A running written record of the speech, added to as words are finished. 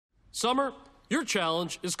Summer, your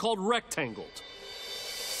challenge is called Rectangled.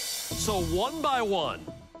 So one by one,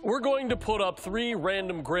 we're going to put up 3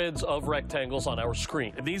 random grids of rectangles on our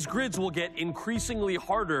screen. And these grids will get increasingly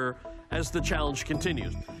harder as the challenge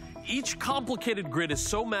continues. Each complicated grid is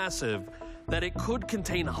so massive that it could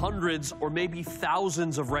contain hundreds or maybe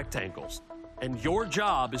thousands of rectangles. And your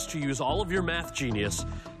job is to use all of your math genius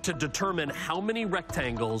to determine how many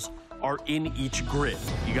rectangles are in each grid.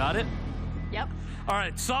 You got it? Yep. All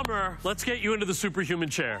right, Summer, let's get you into the superhuman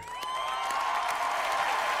chair.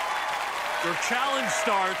 Your challenge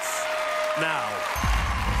starts now.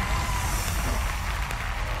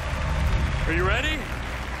 Are you ready?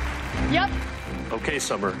 Yep. Okay,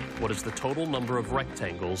 Summer, what is the total number of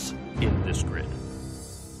rectangles in this grid?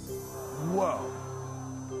 Whoa.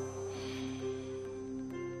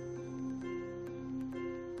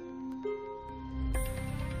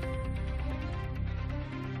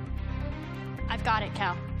 I've got it,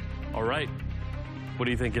 Cal. All right. What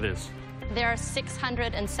do you think it is? There are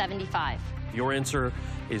 675. Your answer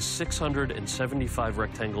is 675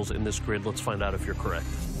 rectangles in this grid. Let's find out if you're correct.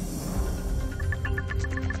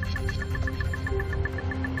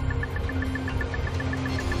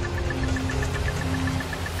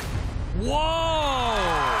 Whoa!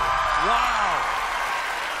 Wow!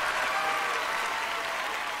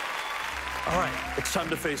 All right, it's time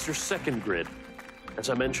to face your second grid. As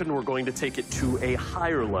I mentioned, we're going to take it to a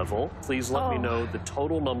higher level. Please let me know the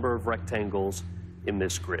total number of rectangles in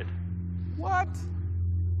this grid. What?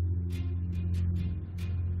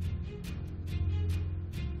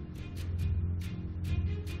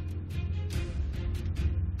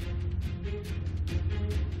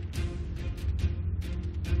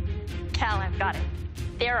 Cal, I've got it.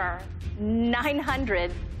 There are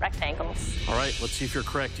 900 rectangles. All right, let's see if you're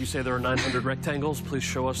correct. You say there are 900 rectangles. Please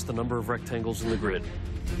show us the number of rectangles in the grid.